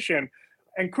position.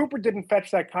 And Cooper didn't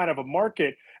fetch that kind of a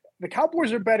market. The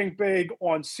Cowboys are betting big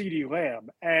on CeeDee Lamb.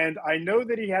 And I know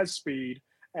that he has speed,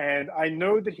 and I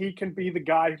know that he can be the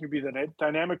guy who can be the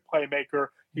dynamic playmaker.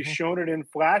 He's shown it in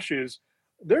flashes.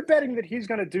 They're betting that he's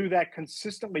going to do that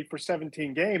consistently for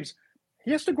 17 games. He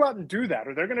has to go out and do that,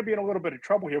 or they're going to be in a little bit of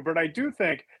trouble here. But I do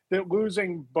think that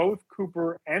losing both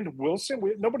Cooper and Wilson,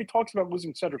 nobody talks about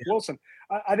losing Cedric Wilson.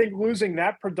 I think losing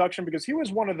that production, because he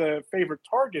was one of the favorite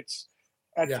targets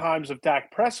at times of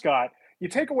Dak Prescott, you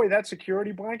take away that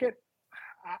security blanket,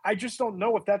 I just don't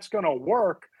know if that's going to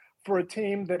work for a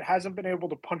team that hasn't been able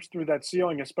to punch through that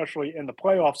ceiling, especially in the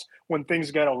playoffs when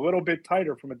things get a little bit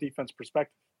tighter from a defense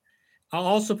perspective. I'll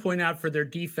also point out for their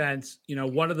defense,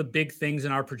 one of the big things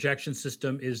in our projection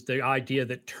system is the idea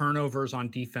that turnovers on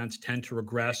defense tend to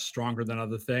regress stronger than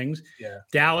other things. Yeah.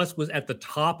 Dallas was at the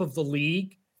top of the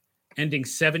league, ending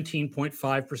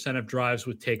 17.5% of drives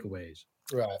with takeaways.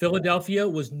 Right. Philadelphia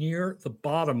was near the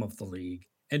bottom of the league,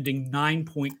 ending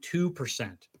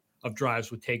 9.2% of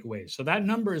drives with takeaways. So that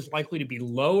number is likely to be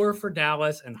lower for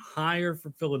Dallas and higher for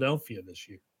Philadelphia this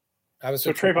year.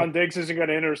 So Trayvon Diggs isn't going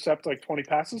to intercept like 20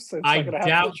 passes? I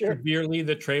doubt severely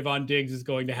that Trayvon Diggs is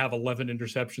going to have 11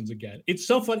 interceptions again. It's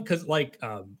so funny because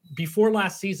before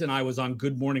last season, I was on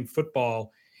Good Morning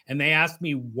Football, and they asked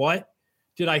me what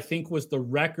did I think was the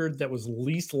record that was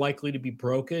least likely to be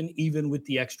broken, even with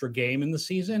the extra game in the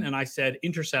season. And I said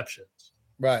interceptions.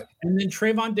 Right. And then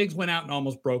Trayvon Diggs went out and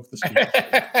almost broke the season.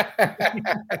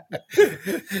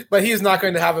 But he's not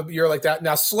going to have a year like that.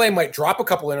 Now, Slay might drop a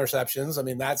couple interceptions. I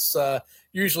mean, that's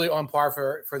usually on par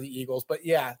for the Eagles. But,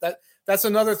 yeah, that's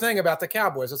another thing about the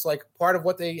Cowboys. It's like part of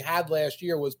what they had last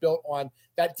year was built on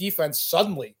that defense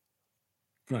suddenly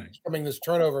becoming this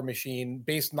turnover machine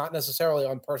based not necessarily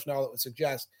on personnel that would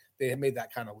suggest they had made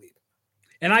that kind of leap.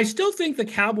 And I still think the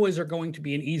Cowboys are going to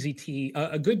be an easy team,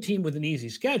 a good team with an easy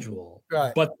schedule.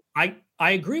 Right. But I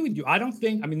agree with you. I don't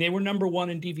think, they were number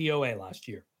one in DVOA last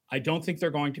year. I don't think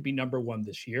they're going to be number one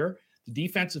this year. The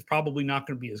defense is probably not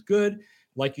going to be as good.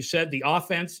 Like you said, the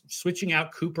offense, switching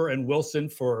out Cooper and Wilson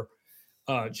for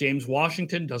James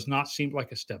Washington does not seem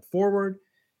like a step forward.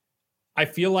 I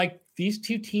feel like these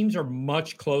two teams are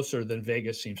much closer than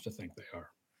Vegas seems to think they are.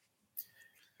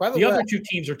 By the way, other two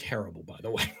teams are terrible, by the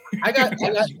way. I got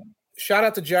shout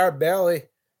out to Jared Bailey,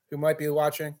 who might be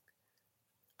watching.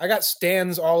 I got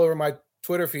stands all over my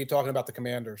Twitter feed talking about the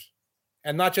Commanders.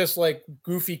 And not just like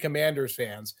goofy Commanders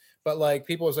fans, but like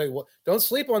people who say, well, don't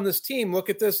sleep on this team. Look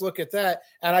at this, look at that.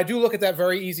 And I do look at that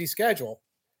very easy schedule.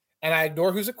 And I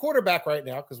ignore who's a quarterback right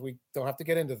now because we don't have to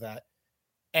get into that.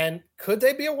 And could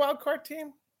they be a wild card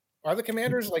team? Are the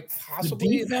Commanders like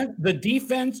possibly? The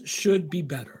defense should be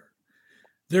better.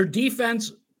 Their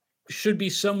defense should be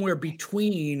somewhere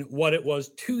between what it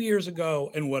was 2 years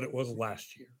ago and what it was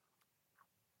last year.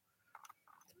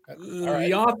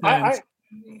 The offense.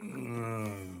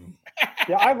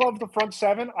 I love the front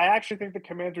seven. I actually think the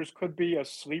Commanders could be a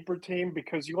sleeper team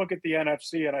because you look at the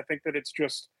NFC and I think that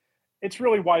it's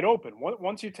really wide open.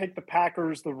 Once you take the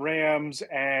Packers, the Rams,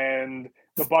 and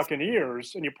the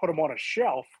Buccaneers and you put them on a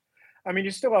shelf,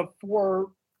 you still have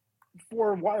four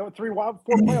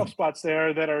playoff spots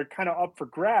there that are kind of up for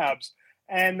grabs.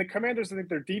 And the Commanders, I think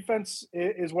their defense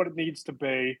is what it needs to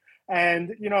be.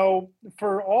 And,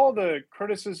 for all the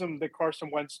criticism that Carson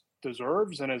Wentz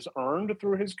deserves and has earned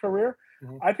through his career,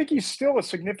 I think he's still a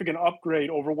significant upgrade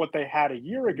over what they had a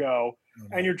year ago.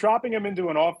 And you're dropping him into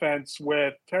an offense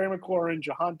with Terry McLaurin,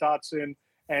 Jahan Dotson,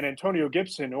 and Antonio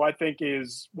Gibson, who I think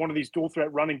is one of these dual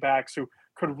threat running backs who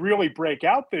could really break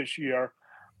out this year,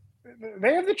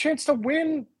 they have the chance to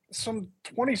win some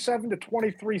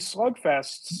 27-23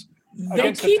 slugfests They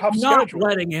against a keep tough not schedule.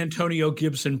 letting Antonio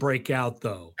Gibson break out,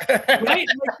 though. Right? Like,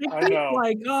 I they keep know.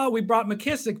 like, oh, we brought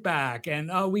McKissick back, and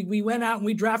we went out and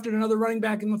we drafted another running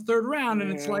back in the third round.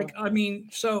 And it's like,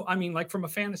 like from a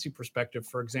fantasy perspective,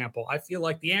 for example, I feel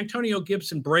like the Antonio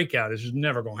Gibson breakout is just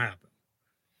never going to happen.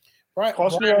 Right.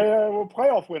 Cost me a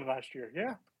playoff win last year.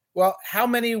 Yeah. Well, how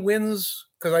many wins?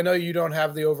 Because I know you don't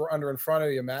have the over/under in front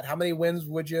of you, Matt. How many wins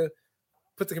would you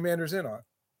put the Commanders in on?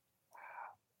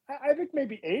 I think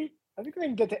maybe 8. I think they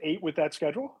can get to 8 with that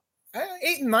schedule.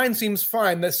 8 and 9 seems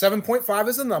fine. The 7.5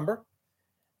 is the number.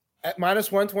 At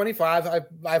 -125,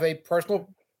 I have a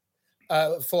personal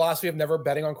philosophy of never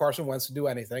betting on Carson Wentz to do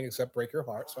anything except break your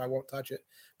heart, so I won't touch it.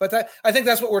 But I think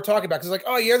that's what we're talking about. Because like,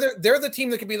 oh yeah, they're the team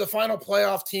that could be the final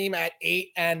playoff team at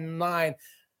 8 and 9.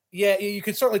 Yeah, you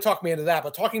could certainly talk me into that,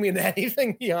 but talking me into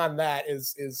anything beyond that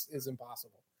is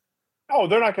impossible. Oh,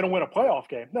 they're not going to win a playoff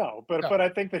game, no. But I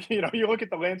think that you look at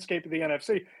the landscape of the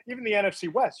NFC, even the NFC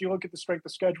West. You look at the strength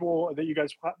of schedule that you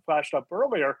guys flashed up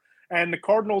earlier, and the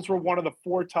Cardinals were one of the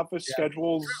 4 toughest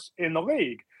schedules in the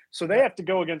league. So they have to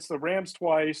go against the Rams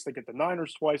twice, they get the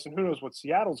Niners twice, and who knows what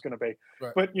Seattle's going to be.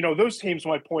 Right. But those teams,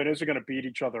 my point is, are going to beat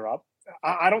each other up.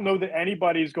 I don't know that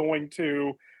anybody's going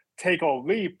to take a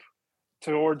leap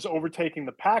towards overtaking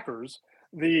the Packers.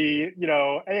 The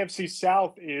AFC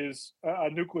South is a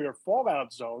nuclear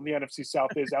fallout zone. The NFC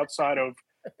South is outside of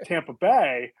Tampa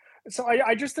Bay. So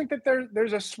I just think that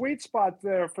there's a sweet spot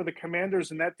there for the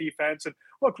Commanders in that defense. And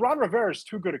look, Ron Rivera is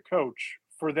too good a coach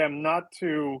for them not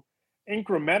to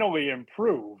incrementally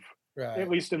improve, at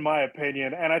least in my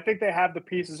opinion. And I think they have the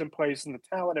pieces in place and the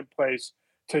talent in place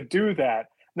to do that.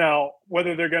 Now,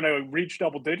 whether they're going to reach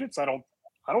double digits, I don't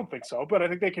think so, but I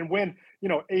think they can win,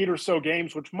 8 or so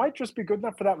games, which might just be good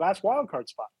enough for that last wild card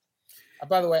spot.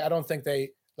 By the way, I don't think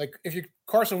if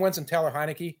Carson Wentz and Taylor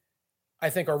Heineke, I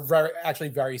think are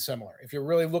very similar. If you're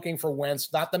really looking for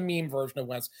Wentz, not the meme version of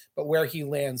Wentz, but where he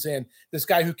lands in, this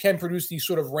guy who can produce these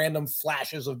sort of random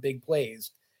flashes of big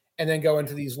plays and then go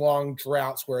into these long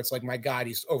droughts where it's like, my God,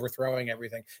 he's overthrowing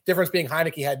everything. Difference being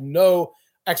Heineke had no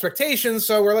expectations,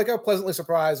 so we're like, pleasantly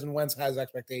surprised, and Wentz has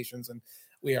expectations, and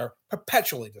we are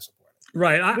perpetually disappointed.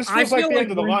 Right. This feels like the end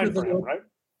of the line for him, right?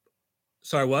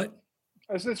 Sorry, what?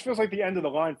 This feels like the end of the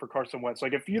line for Carson Wentz.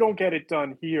 Like, if you don't get it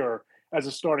done here as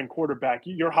a starting quarterback,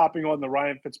 you're hopping on the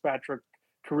Ryan Fitzpatrick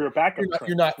career backup train.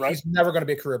 You're not. Right? He's never going to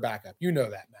be a career backup. You know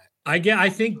that, Matt. I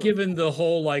think given the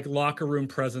whole locker room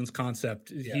presence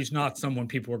concept, he's not someone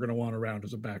people are going to want around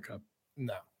as a backup.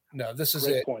 No, this is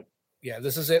Great it. Point. Yeah,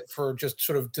 this is it for just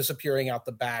sort of disappearing out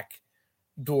the back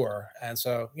door. And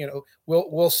so,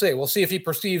 we'll see. We'll see if he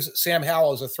perceives Sam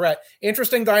Howell as a threat.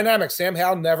 Interesting dynamic. Sam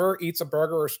Howell never eats a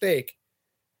burger or steak.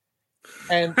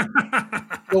 And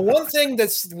the one thing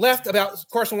that's left about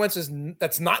Carson Wentz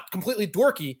that's not completely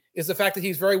dorky is the fact that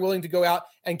he's very willing to go out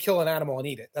and kill an animal and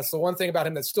eat it. That's the one thing about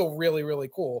him that's still really, really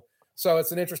cool. So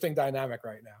it's an interesting dynamic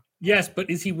right now. Yes, but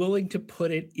is he willing to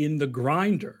put it in the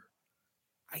grinder?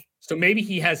 So maybe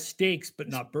he has steaks, but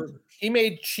not burgers. He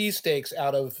made cheesesteaks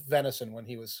out of venison when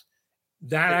he was.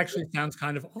 That actually sounds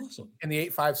kind of awesome. In the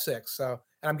 856. So,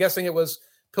 and I'm guessing it was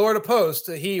pillar to post.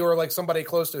 He or somebody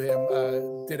close to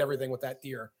him did everything with that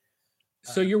deer.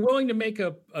 So you're willing to make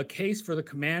a case for the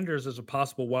Commanders as a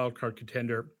possible wild card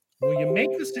contender. Will you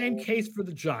make the same case for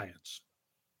the Giants?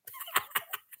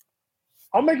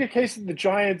 I'll make a case that the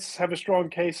Giants have a strong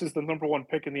case as the number 1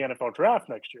 pick in the NFL draft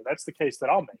next year. That's the case that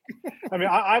I'll make. I mean,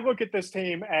 I look at this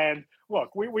team and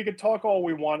look, we could talk all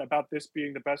we want about this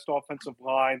being the best offensive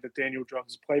line that Daniel Jones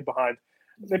has played behind.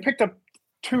 They picked up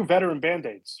 2 veteran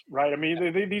Band-Aids, right? I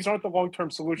mean, these aren't the long-term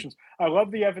solutions. I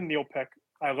love the Evan Neal pick.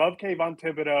 I love Kayvon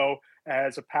Thibodeau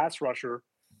as a pass rusher,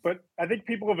 but I think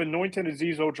people have anointed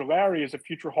Azeez Ojulari as a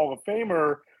future Hall of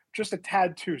Famer just a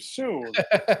tad too soon.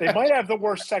 They might have the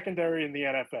worst secondary in the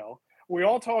NFL. We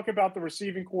all talk about the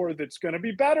receiving core that's going to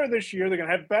be better this year. They're going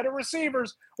to have better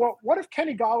receivers. Well, what if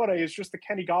Kenny Golladay is just the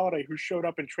Kenny Golladay who showed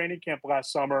up in training camp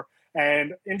last summer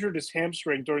and injured his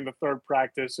hamstring during the 3rd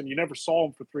practice, and you never saw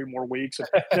him for 3 more weeks and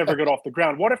never got off the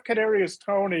ground? What if Kadarius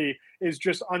Toney is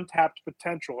just untapped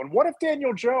potential? And what if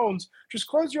Daniel Jones, just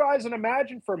close your eyes and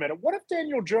imagine for a minute, what if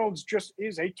Daniel Jones just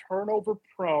is a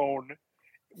turnover-prone,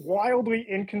 wildly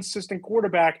inconsistent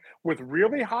quarterback with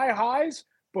really high highs,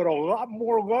 but a lot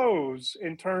more lows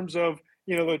in terms of,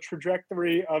 the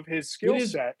trajectory of his skill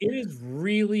set. It is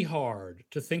really hard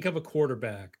to think of a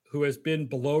quarterback who has been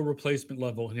below replacement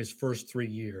level in his first 3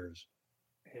 years,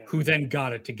 who then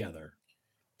got it together.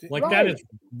 Like that is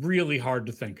really hard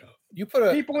to think of. You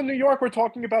put people in New York were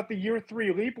talking about the year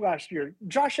 3 leap last year.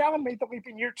 Josh Allen made the leap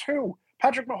in year 2.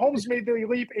 Patrick Mahomes made the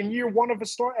leap in year 1 of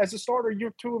as a starter,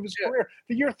 year 2 of his career.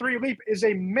 The year 3 leap is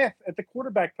a myth at the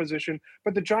quarterback position,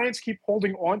 but the Giants keep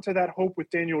holding on to that hope with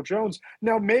Daniel Jones.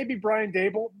 Now, maybe Brian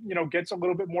Daboll, gets a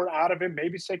little bit more out of him.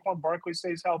 Maybe Saquon Barkley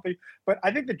stays healthy, but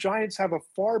I think the Giants have a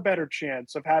far better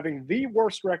chance of having the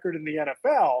worst record in the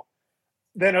NFL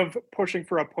than of pushing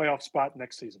for a playoff spot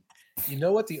next season. You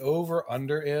know what the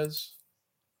over-under is?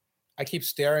 I keep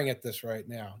staring at this right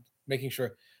now, making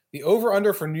sure. The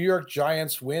over-under for New York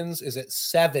Giants wins is at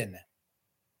 7.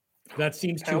 That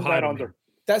seems too high. Under.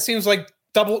 That seems like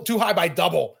too high by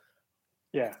double.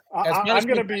 Yeah, I'm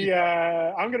going to be.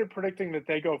 I'm going to predicting that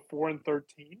they go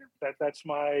 4-13. That's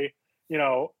my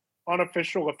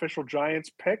unofficial official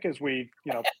Giants pick as we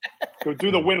go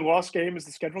do the win-loss game as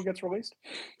the schedule gets released.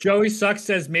 Joey Sucks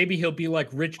says maybe he'll be like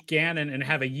Rich Gannon and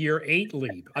have a year 8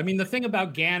 leap. I mean, the thing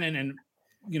about Gannon and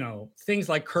things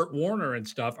like Kurt Warner and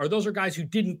stuff those are guys who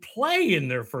didn't play in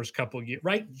their first couple of years,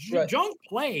 right? Jones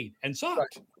played and sucked.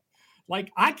 Right.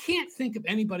 Like I can't think of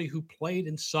anybody who played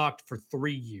and sucked for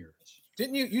 3 years.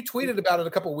 Didn't you tweeted about it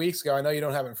a couple of weeks ago? I know you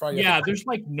don't have it in front of you. Yeah, there's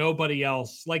like nobody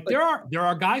else. Like there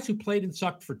are guys who played and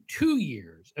sucked for 2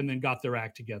 years and then got their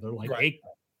act together, like Aikman.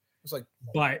 It's like,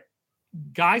 but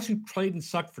guys who played and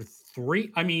sucked for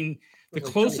 3. I mean, the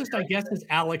closest I guess is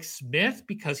Alex Smith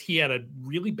because he had a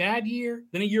really bad year,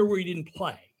 then a year where he didn't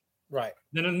play. Right.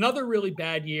 Then another really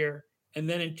bad year, and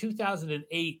then in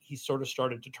 2008 he sort of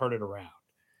started to turn it around.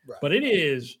 Right. But it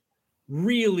is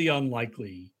really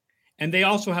unlikely. And they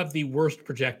also have the worst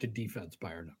projected defense by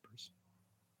our numbers.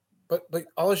 But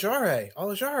Ojulari,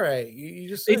 you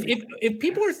just said if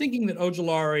people are thinking that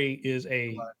Ojulari is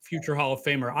a future Hall of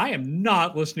Famer, I am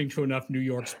not listening to enough New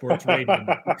York sports radio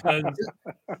because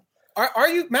are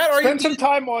you Matt? Spend some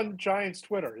time on Giants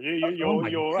Twitter. I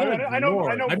know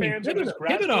fans are just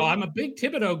Thibodeau. I'm a big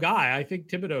Thibodeau guy. I think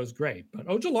Thibodeau is great, but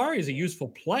Ojulari is a useful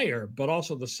player, but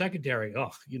also the secondary.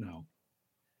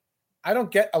 I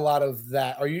don't get a lot of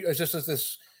that. It's just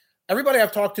this. Everybody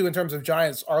I've talked to in terms of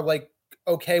Giants are like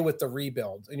okay with the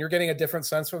rebuild, and you're getting a different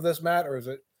sense of this, Matt, or is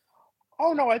it?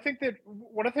 Oh no, I think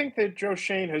that Joe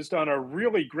Schoen has done a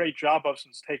really great job of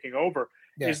since taking over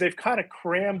is they've kind of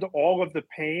crammed all of the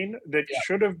pain that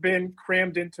should have been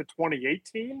crammed into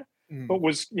 2018, but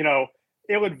was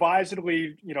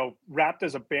ill-advisedly wrapped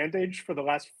as a bandage for the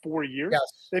last 4 years.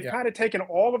 Yes. They've kind of taken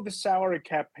all of the salary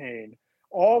cap pain,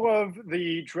 all of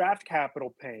the draft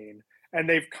capital pain, and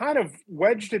they've kind of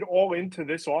wedged it all into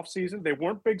this offseason. They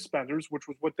weren't big spenders, which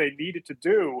was what they needed to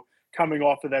do coming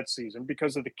off of that season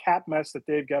because of the cap mess that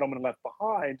Dave Gettleman left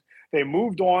behind. They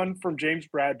moved on from James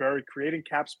Bradbury, creating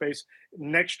cap space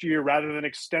next year rather than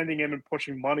extending him and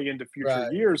pushing money into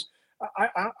future years.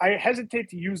 I hesitate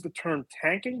to use the term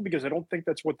tanking because I don't think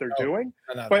that's what they're doing.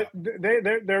 But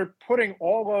they're putting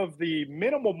all of the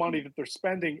minimal money that they're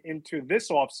spending into this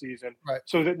offseason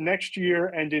so that next year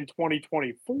and in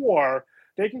 2024,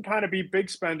 they can kind of be big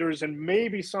spenders and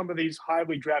maybe some of these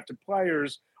highly drafted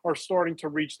players are starting to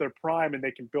reach their prime and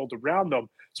they can build around them.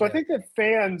 So I think that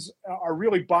fans are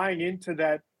really buying into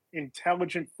that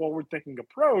intelligent, forward-thinking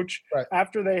approach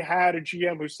after they had a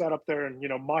GM who sat up there and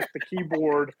mocked the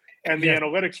keyboard and the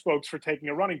analytics folks for taking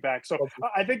a running back. So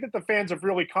I think that the fans have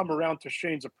really come around to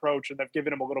Shane's approach and they've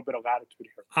given him a little bit of latitude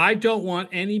here. I don't want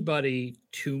anybody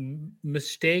to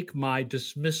mistake my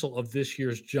dismissal of this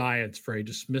year's Giants for a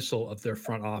dismissal of their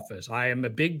front office. I am a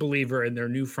big believer in their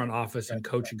new front office and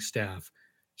coaching staff.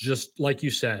 Just like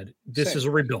you said, this is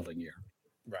a rebuilding year.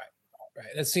 Right.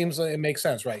 It seems like it makes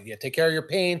sense, right? Yeah, take care of your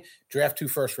pain, draft 2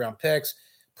 first-round picks,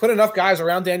 put enough guys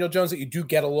around Daniel Jones that you do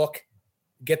get a look,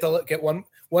 get one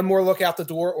more look out the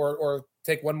door, or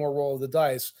take one more roll of the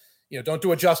dice. Don't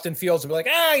do a Justin Fields and be like,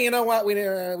 you know what, we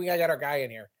got our guy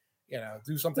in here.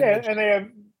 Do something. Yeah,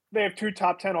 and they have 2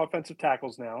 top 10 offensive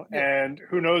tackles now, and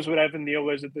who knows what Evan Neal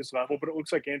is at this level, but it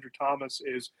looks like Andrew Thomas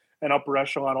is an upper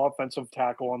echelon offensive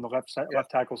tackle on the left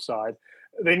tackle side.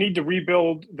 They need to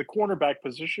rebuild the cornerback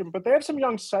position, but they have some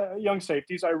young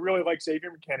safeties. I really like Xavier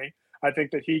McKinney. I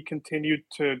think that he continued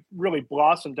to really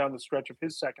blossom down the stretch of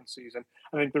his second season.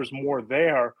 I think there's more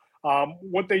there.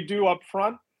 What they do up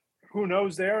front, who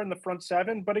knows there in the front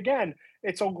 7? But again,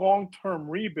 it's a long-term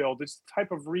rebuild. It's the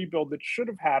type of rebuild that should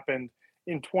have happened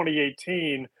in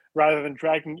 2018 rather than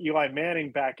dragging Eli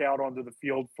Manning back out onto the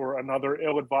field for another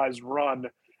ill-advised run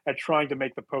at trying to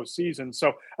make the postseason.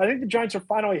 So I think the Giants are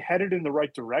finally headed in the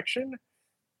right direction.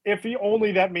 If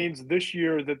only that means this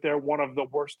year that they're one of the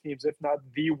worst teams, if not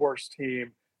the worst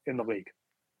team in the league.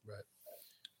 Right.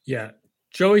 Yeah.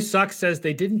 Joey Suck says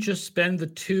they didn't just spend the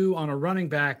 2 on a running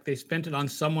back. They spent it on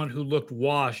someone who looked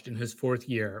washed in his 4th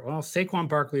year. Well, Saquon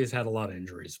Barkley has had a lot of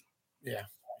injuries. Yeah.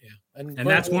 And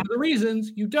that's one of the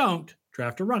reasons you don't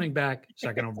draft a running back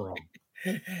 2nd overall.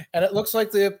 And it looks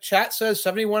like the chat says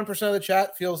 71% of the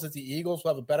chat feels that the Eagles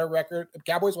will have a better record.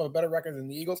 Cowboys will have a better record than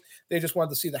the Eagles. They just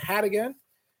wanted to see the hat again.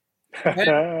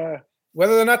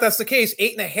 Whether or not that's the case,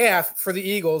 8.5 for the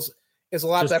Eagles is a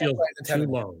lot better than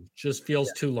too low. Just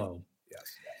feels too low. Yes.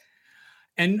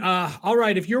 And all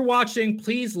right, if you're watching,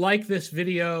 please like this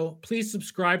video. Please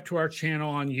subscribe to our channel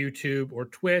on YouTube or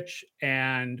Twitch,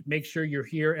 and make sure you're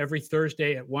here every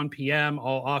Thursday at 1 p.m.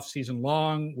 all off season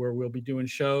long, where we'll be doing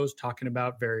shows talking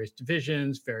about various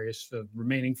divisions, various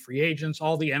remaining free agents,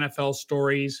 all the NFL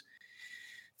stories.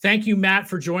 Thank you, Matt,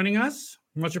 for joining us.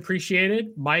 Much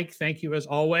appreciated. Mike, thank you as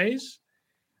always.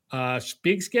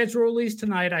 Big schedule release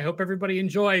tonight. I hope everybody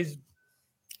enjoys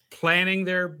planning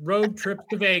their road trip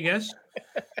to Vegas.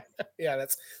 Yeah,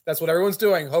 that's what everyone's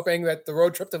doing, hoping that the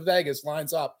road trip to Vegas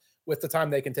lines up with the time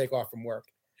they can take off from work.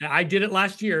 I did it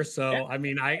last year. So, yeah. I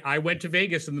mean, I went to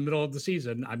Vegas in the middle of the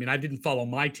season. I mean, I didn't follow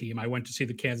my team. I went to see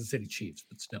the Kansas City Chiefs,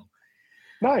 but still.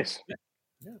 Nice.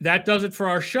 That does it for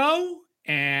our show.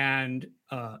 And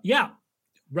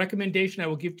recommendation I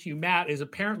will give to you, Matt, is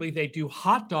apparently they do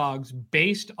hot dogs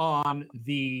based on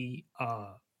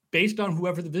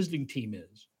whoever the visiting team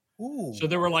is. Ooh. So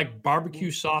there were like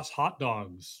barbecue sauce hot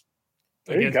dogs.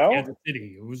 There you go. Kansas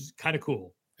City. It was kind of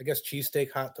cool. I guess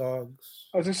cheesesteak hot dogs.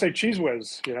 I was gonna say Cheese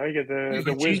Whiz. You know, you get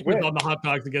the Whiz Whiz on the hot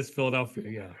dogs against Philadelphia.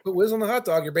 Yeah. But Whiz on the hot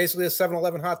dog, you're basically a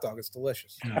 7-Eleven hot dog. It's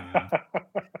delicious.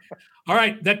 All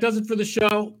right, that does it for the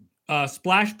show.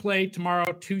 Splash Play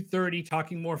tomorrow, 2:30,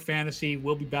 talking more fantasy.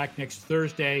 We'll be back next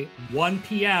Thursday, 1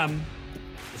 p.m.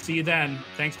 We'll see you then.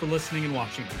 Thanks for listening and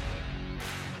watching.